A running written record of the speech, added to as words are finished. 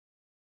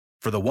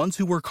For the ones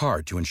who work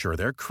hard to ensure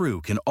their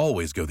crew can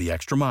always go the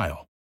extra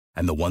mile,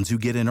 and the ones who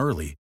get in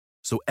early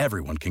so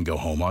everyone can go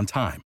home on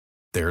time,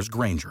 there's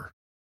Grainger,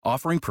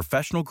 offering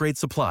professional-grade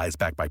supplies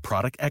backed by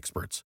product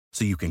experts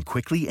so you can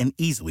quickly and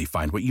easily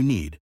find what you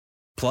need.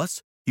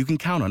 Plus, you can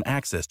count on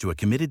access to a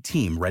committed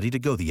team ready to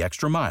go the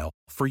extra mile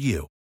for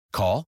you.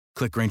 Call,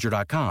 click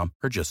Grainger.com,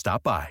 or just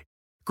stop by.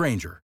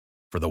 Grainger,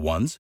 for the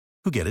ones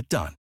who get it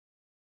done.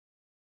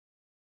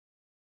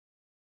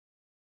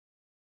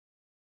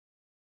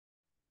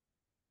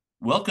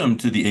 Welcome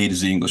to the A to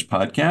Z English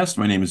podcast.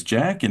 My name is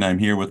Jack, and I'm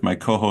here with my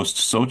co-host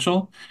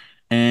Xochitl.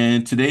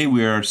 And today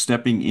we are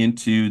stepping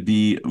into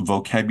the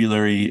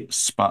vocabulary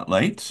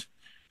spotlight.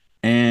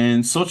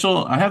 And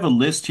Xochitl, I have a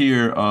list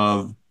here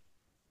of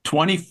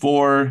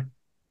 24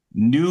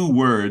 new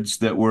words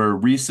that were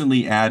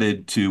recently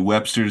added to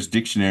Webster's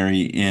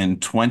dictionary in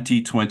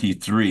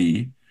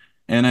 2023.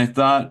 And I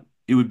thought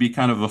it would be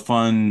kind of a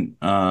fun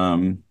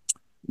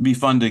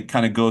to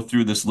kind of go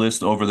through this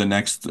list over the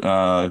next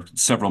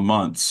several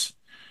months.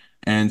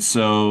 And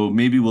so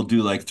maybe we'll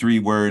do like 3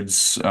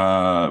 words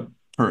per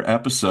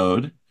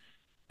episode.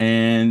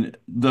 And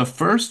the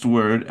first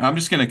word, I'm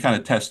just going to kind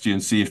of test you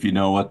and see if you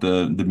know what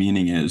the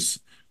meaning is.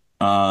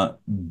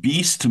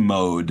 Beast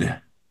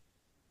mode.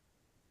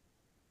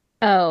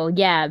 Oh,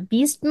 yeah.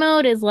 Beast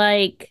mode is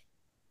like,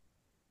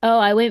 oh,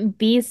 I went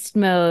beast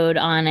mode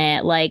on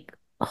it, like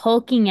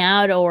hulking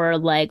out or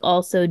like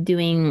also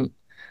doing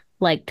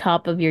like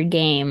top of your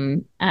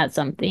game at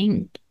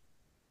something.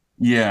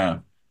 Yeah.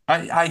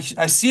 I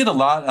see it a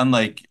lot on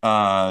like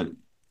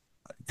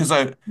because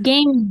I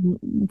Game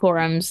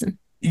forums.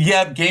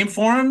 yeah, game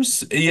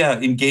forums, yeah,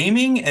 in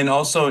gaming and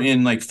also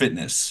in like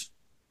fitness.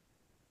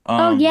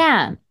 Oh, Um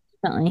yeah,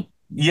 definitely.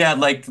 yeah,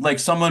 like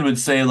someone would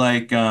say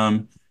like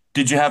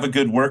did you have a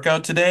good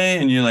workout today?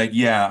 And you're like,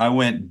 yeah, I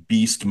went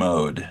beast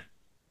mode.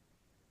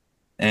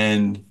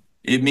 And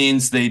it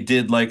means they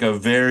did like a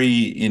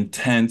very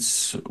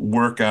intense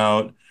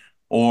workout.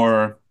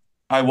 Or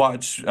I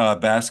watch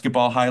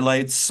basketball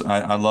highlights.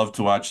 I love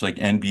to watch like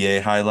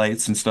NBA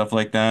highlights and stuff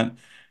like that.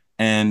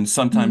 And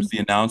sometimes Mhm. the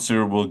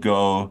announcer will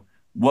go,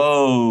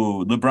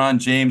 whoa, LeBron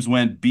James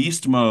went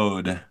beast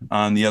mode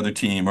on the other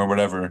team or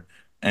whatever.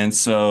 And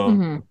so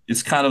Mhm.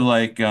 it's kind of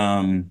like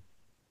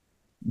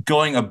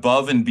going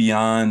above and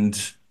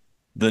beyond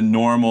the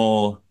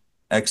normal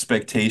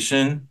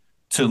expectation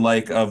to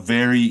like a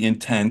very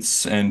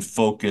intense and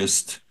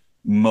focused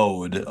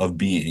mode of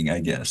being, I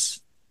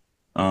guess.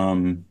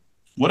 Um,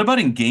 what about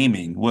in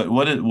gaming?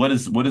 What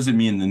does it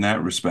mean in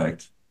that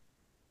respect?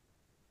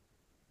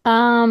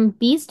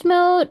 Beast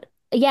mode.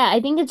 Yeah,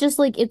 I think it's just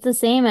like it's the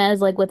same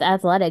as like with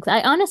athletics. I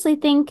honestly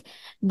think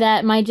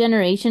that my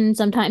generation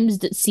sometimes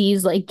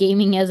sees like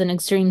gaming as an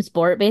extreme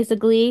sport,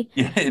 basically.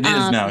 Yeah, it is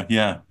Um, now.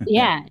 Yeah. Yeah.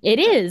 Yeah, it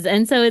is.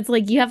 And so it's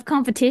like you have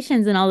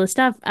competitions and all this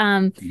stuff.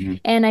 Mhm.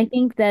 And I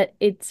think that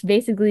it's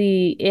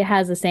basically it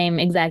has the same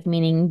exact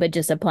meaning, but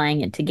just applying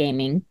it to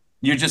gaming.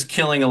 You're just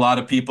killing a lot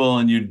of people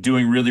and you're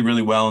doing really,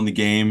 really well in the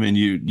game and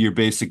you're You're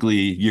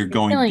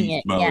going killing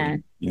beast it. Yeah.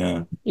 mode.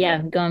 Yeah.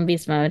 Yeah, going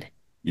beast mode.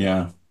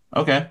 Yeah.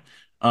 Okay.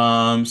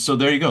 So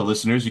there you go,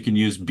 listeners. You can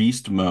use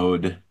beast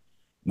mode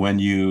when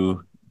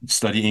you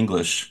study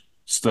English.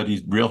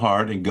 Study real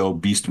hard and go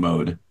beast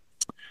mode.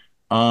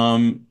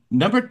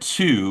 Number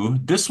two,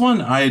 this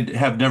one I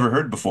have never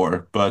heard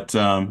before, but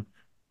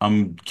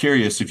I'm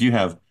curious if you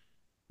have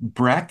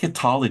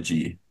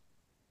bracketology.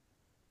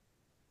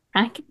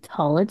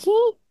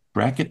 Bracketology?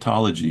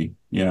 Bracketology.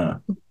 Yeah.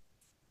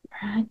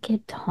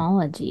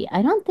 Bracketology.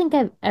 I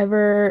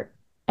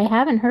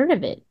haven't heard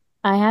of it.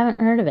 I haven't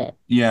heard of it.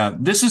 Yeah.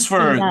 This is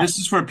What is for that? this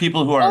is for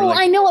people who are Oh, like,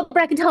 I know what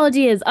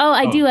bracketology is. Oh,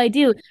 I do. oh, I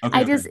do.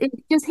 okay, okay. It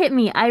just hit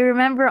me. I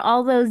remember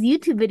all those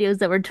YouTube videos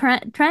that were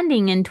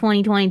trending in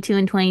 2022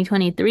 and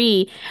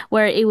 2023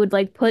 where it would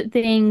like put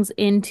things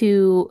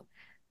into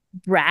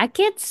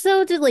brackets.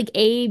 So to like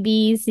A,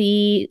 B,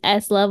 C,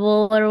 S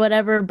level or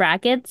whatever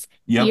brackets,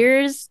 Yep.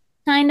 tiers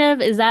kind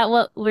of. Is that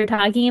what we're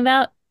talking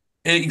about?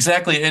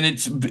 Exactly, and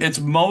it's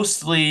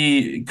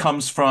mostly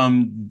comes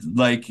from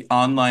like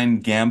online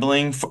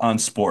gambling on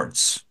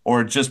sports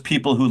or just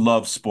people who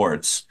love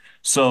sports.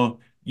 So,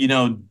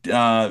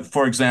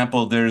 for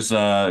example, there's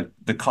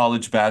the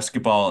college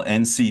basketball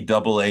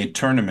NCAA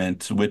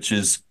tournament, which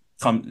is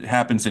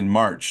happens in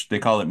March. They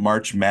call it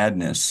March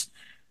Madness,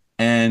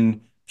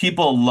 and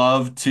people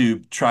love to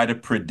try to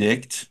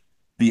predict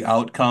the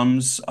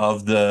outcomes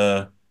of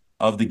the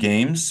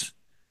games.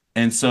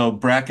 And so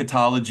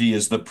bracketology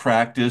is the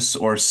practice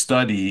or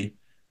study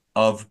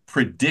of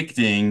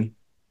predicting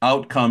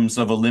outcomes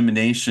of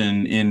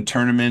elimination in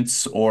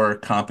tournaments or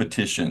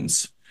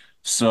competitions.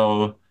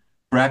 So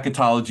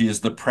bracketology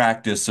is the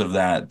practice of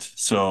that.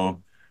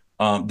 So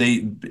I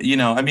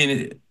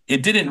mean,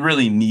 it didn't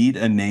really need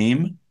a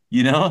name,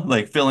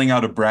 like filling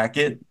out a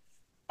bracket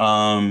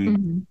um,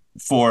 Mhm.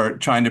 for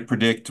trying to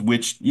predict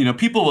which,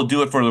 people will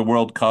do it for the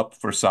World Cup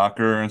for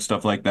soccer and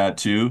stuff like that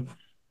too.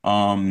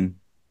 Um,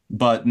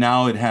 but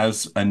now it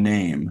has a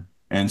name,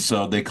 and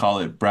so they call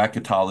it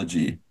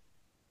bracketology,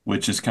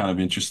 which is kind of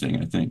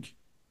interesting, I think.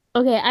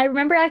 Okay, I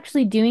remember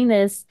actually doing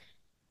this.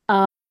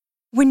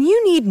 When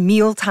you need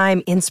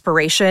mealtime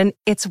inspiration,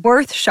 it's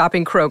worth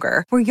shopping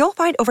Kroger, where you'll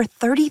find over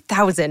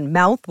 30,000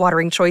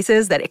 mouth-watering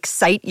choices that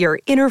excite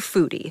your inner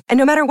foodie. And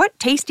no matter what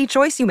tasty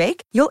choice you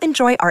make, you'll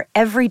enjoy our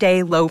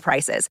everyday low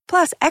prices,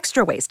 plus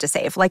extra ways to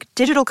save, like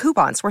digital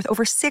coupons worth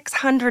over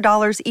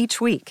 $600 each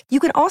week. You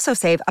can also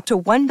save up to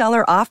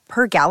 $1 off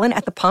per gallon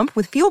at the pump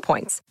with fuel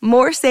points.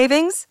 More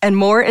savings and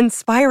more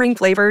inspiring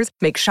flavors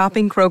make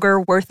shopping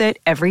Kroger worth it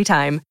every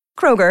time.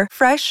 Kroger,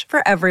 fresh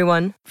for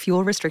everyone.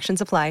 Fuel restrictions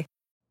apply.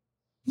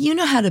 You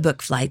know how to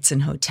book flights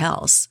and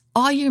hotels.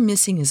 All you're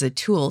missing is a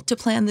tool to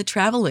plan the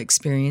travel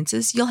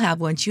experiences you'll have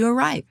once you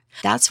arrive.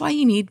 That's why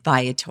you need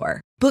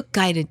Viator. Book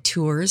guided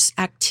tours,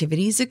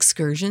 activities,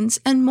 excursions,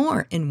 and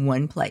more in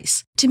one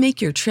place to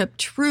make your trip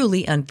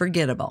truly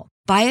unforgettable.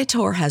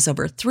 Viator has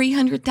over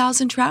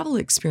 300,000 travel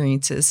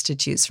experiences to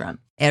choose from.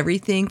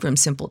 Everything from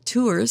simple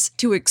tours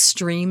to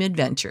extreme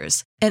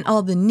adventures and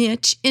all the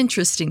niche,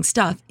 interesting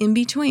stuff in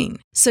between.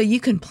 So you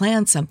can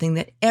plan something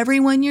that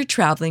everyone you're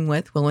traveling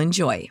with will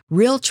enjoy.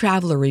 Real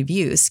traveler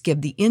reviews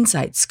give the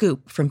inside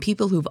scoop from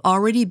people who've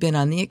already been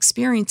on the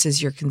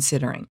experiences you're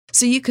considering.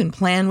 So you can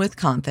plan with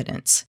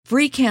confidence.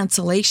 Free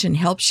cancellation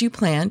helps you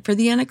plan for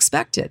the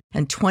unexpected.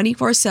 And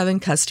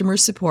 24/7 customer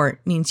support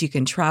means you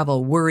can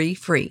travel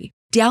worry-free.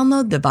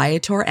 Download the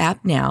Viator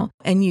app now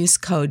and use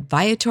code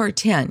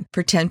Viator10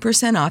 for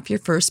 10% off your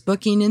first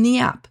booking in the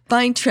app.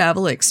 Find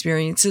travel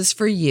experiences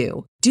for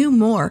you. Do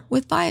more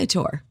with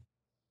Viator.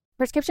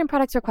 Prescription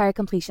products require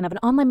completion of an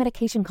online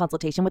medication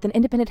consultation with an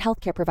independent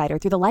healthcare provider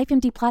through the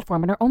LifeMD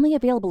platform and are only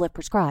available if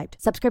prescribed.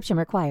 Subscription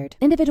required.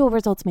 Individual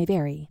results may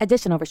vary.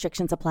 Additional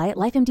restrictions apply at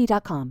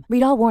lifemd.com.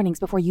 Read all warnings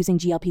before using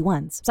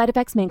GLP-1s. Side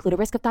effects may include a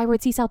risk of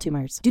thyroid C-cell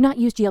tumors. Do not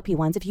use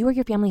GLP-1s if you or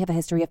your family have a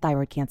history of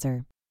thyroid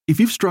cancer. If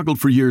you've struggled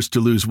for years to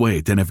lose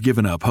weight and have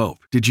given up hope,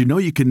 did you know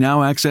you can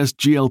now access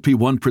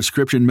GLP-1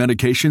 prescription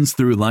medications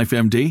through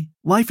LifeMD?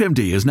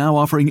 LifeMD is now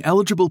offering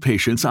eligible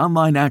patients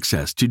online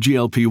access to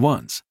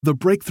GLP-1s, the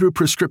breakthrough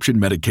prescription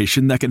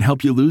medication that can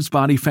help you lose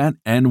body fat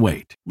and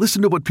weight.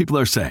 Listen to what people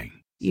are saying.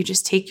 You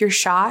just take your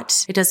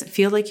shot. It doesn't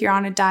feel like you're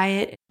on a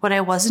diet. What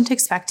I wasn't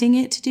expecting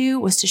it to do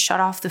was to shut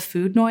off the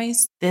food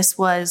noise. This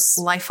was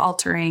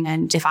life-altering,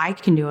 and if I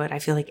can do it, I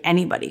feel like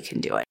anybody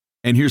can do it.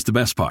 And here's the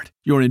best part.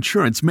 Your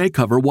insurance may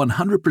cover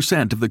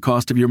 100% of the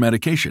cost of your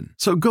medication.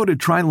 So go to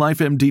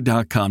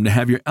trylifemd.com to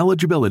have your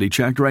eligibility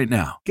checked right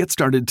now. Get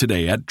started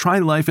today at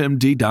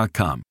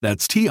trylifemd.com.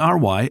 That's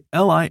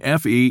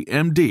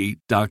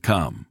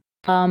TRYLIFEMD.com.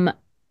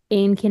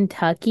 In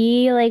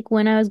Kentucky, like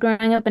when I was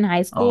growing up in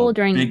high school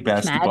during big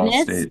March basketball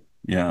Madness. state.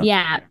 Yeah.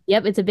 Yeah,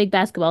 yep, it's a big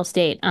basketball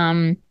state.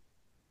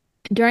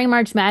 During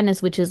March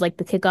Madness, which is like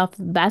the kickoff of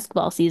the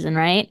basketball season,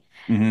 right?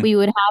 Mhm. We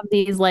would have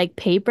these like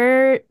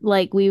paper,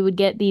 like we would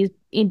get these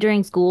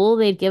during school,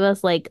 they'd give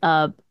us like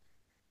a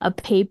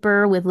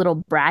paper with little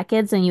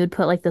brackets and you would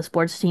put like the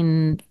sports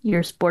team,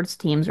 your sports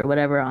teams or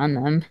whatever on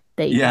them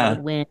that you Yeah.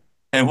 would win.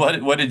 And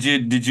what did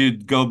you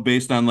go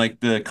based on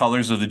like the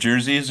colors of the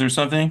jerseys or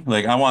something?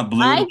 Like I want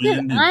blue to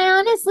win. I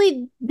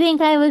honestly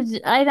think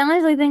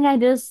I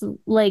just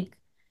like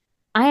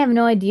I have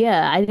no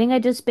idea. I think I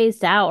just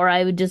spaced out, or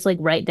I would just like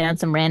write down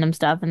some random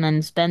stuff and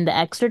then spend the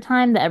extra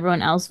time that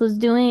everyone else was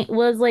doing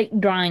was like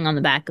drawing on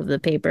the back of the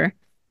paper.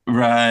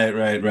 Right.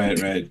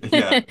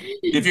 Yeah.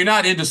 If you're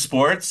not into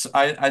sports,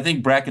 I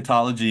think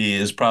bracketology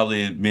is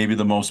probably maybe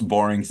the most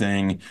boring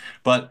thing.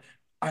 But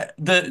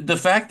the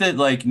fact that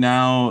like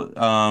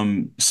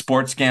now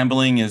sports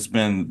gambling has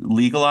been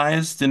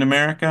legalized in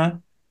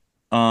America,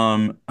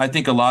 I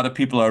think a lot of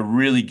people are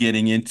really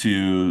getting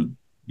into,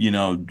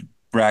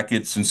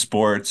 brackets and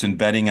sports and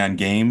betting on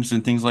games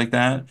and things like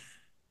that.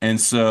 And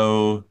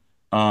so,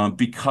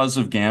 because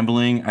of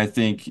gambling, I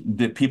think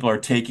that people are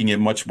taking it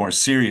much more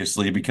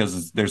seriously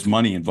because there's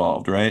money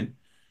involved, right?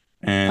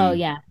 Oh And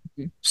yeah.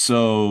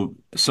 so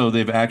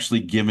they've actually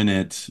given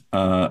it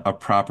a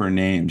proper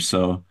name.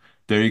 So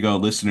there you go,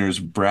 listeners,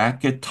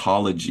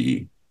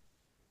 bracketology.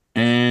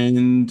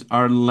 And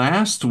our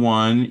last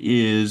one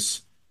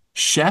is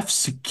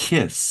Chef's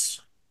Kiss.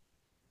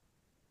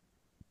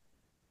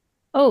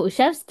 Oh,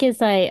 Chef's Kiss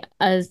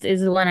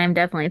is the one I'm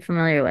definitely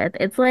familiar with.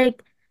 It's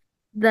like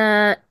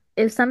the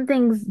if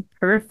something's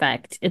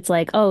perfect, it's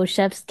like, oh,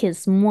 chef's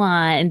kiss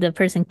moi, and the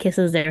person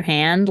kisses their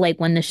hand, like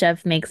when the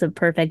chef makes a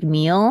perfect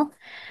meal.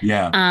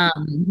 Yeah.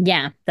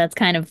 Yeah, that's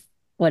kind of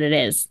what it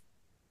is.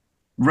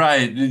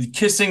 Right.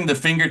 Kissing the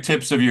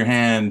fingertips of your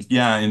hand.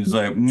 Yeah. And it's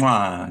like,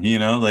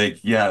 mwah, like,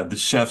 yeah, the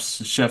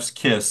chef's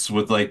kiss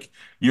with like,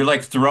 you're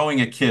like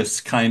throwing a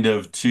kiss kind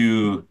of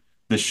to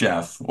the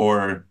chef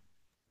or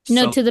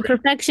No, to the celebrate.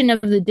 perfection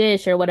of the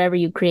dish or whatever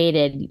you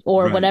created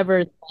or Right. whatever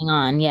is going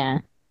on. Yeah.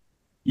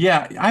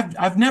 Yeah.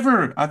 I've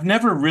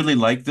never really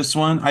liked this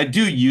one. I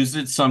do use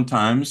it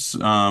sometimes,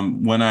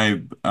 when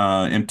I,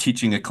 am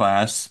teaching a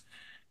class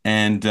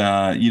and,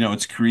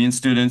 it's Korean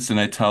students and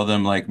I tell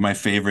them like my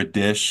favorite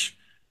dish.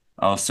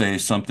 I'll say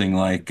something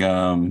like,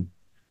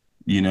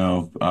 you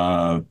know,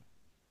 uh,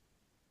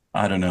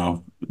 I don't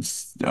know.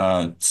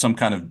 some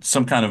kind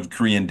of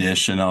Korean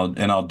dish, and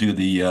I'll do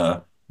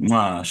the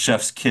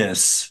chef's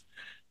kiss,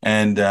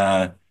 and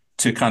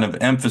to kind of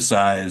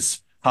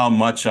emphasize how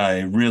much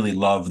I really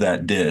love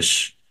that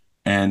dish.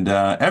 And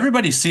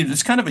everybody sees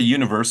it's kind of a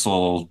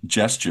universal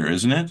gesture,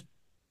 isn't it?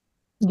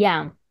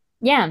 Yeah.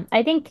 Yeah,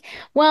 I think,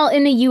 well,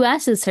 in the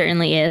US it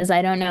certainly is.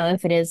 I don't know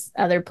if it is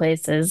other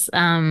places.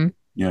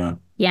 Yeah.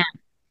 Yeah.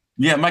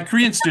 Yeah, my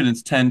Korean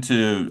students tend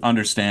to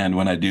understand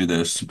when I do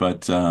this,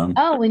 but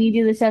Oh, when you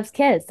do the chef's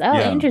kiss. Oh,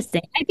 yeah,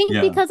 interesting. I think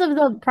yeah. because of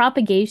the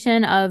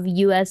propagation of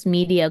US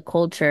media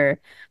culture,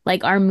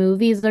 like our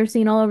movies are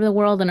seen all over the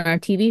world and our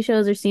TV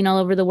shows are seen all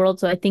over the world.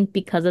 So I think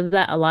because of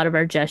that, a lot of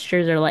our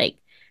gestures are like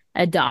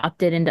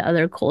adopted into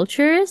other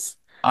cultures.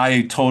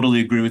 I totally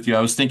agree with you. I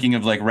was thinking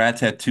of like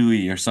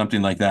Ratatouille or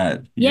something like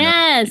that, you know?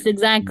 Yes, Yeah.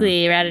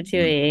 exactly.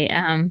 Ratatouille.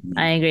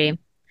 I agree.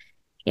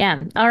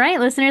 Yeah. All right,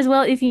 listeners.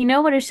 Well, if you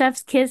know what a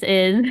chef's kiss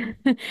is,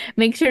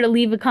 make sure to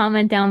leave a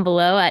comment down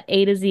below at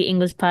a to z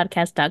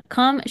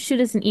englishpodcast.com. Shoot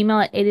us an email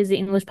at a to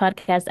z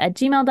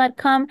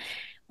englishpodcast@gmail.com,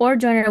 or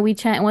join our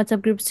WeChat and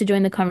WhatsApp groups to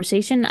join the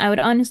conversation. I would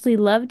honestly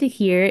love to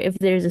hear if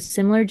there's a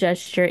similar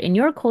gesture in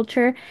your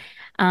culture.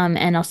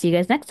 And I'll see you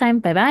guys next time.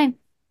 Bye bye.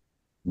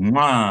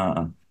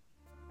 Mwah.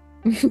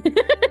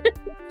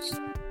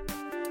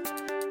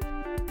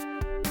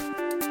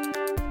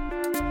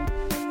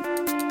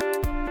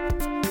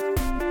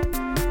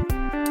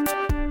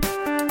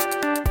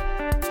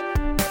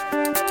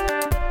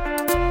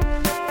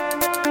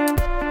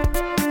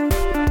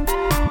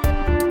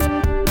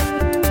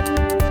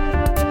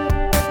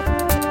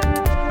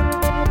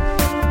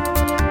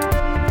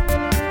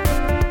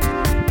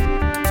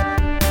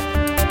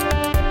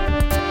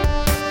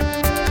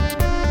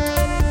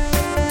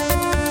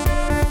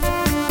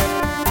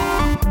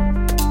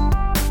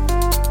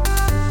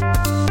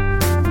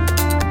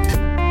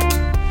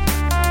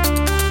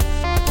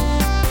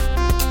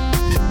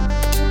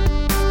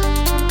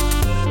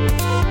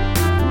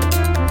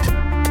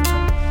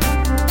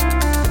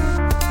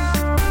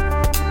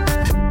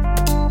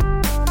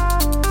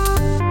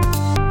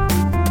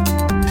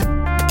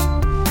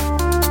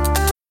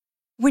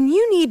 When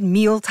you need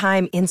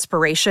mealtime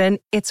inspiration,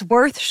 it's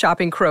worth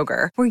shopping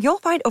Kroger, where you'll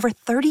find over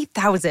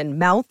 30,000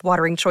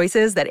 mouth-watering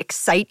choices that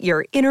excite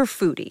your inner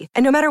foodie.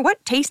 And no matter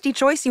what tasty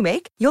choice you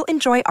make, you'll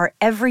enjoy our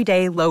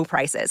everyday low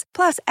prices,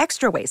 plus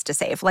extra ways to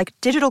save, like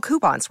digital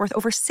coupons worth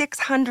over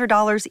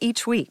 $600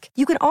 each week.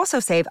 You can also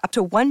save up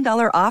to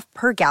 $1 off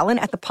per gallon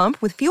at the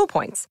pump with fuel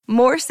points.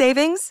 More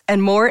savings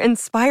and more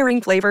inspiring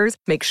flavors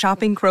make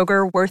shopping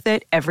Kroger worth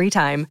it every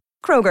time.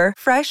 Kroger,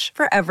 fresh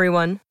for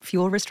everyone.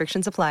 Fuel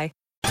restrictions apply.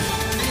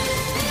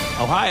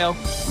 Ohio,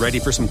 ready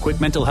for some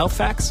quick mental health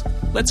facts?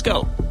 Let's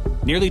go.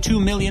 Nearly 2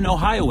 million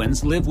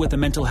Ohioans live with a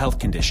mental health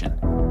condition.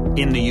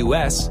 In the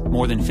U.S.,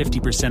 more than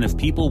 50% of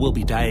people will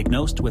be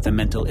diagnosed with a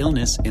mental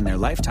illness in their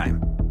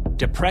lifetime.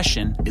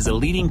 Depression is a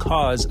leading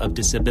cause of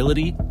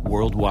disability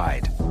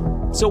worldwide.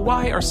 So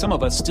why are some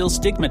of us still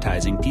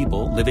stigmatizing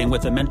people living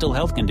with a mental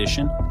health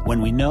condition when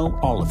we know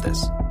all of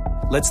this?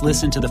 Let's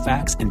listen to the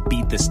facts and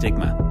beat the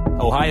stigma.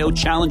 Ohio,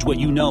 challenge what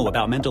you know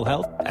about mental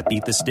health at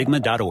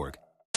beatthestigma.org.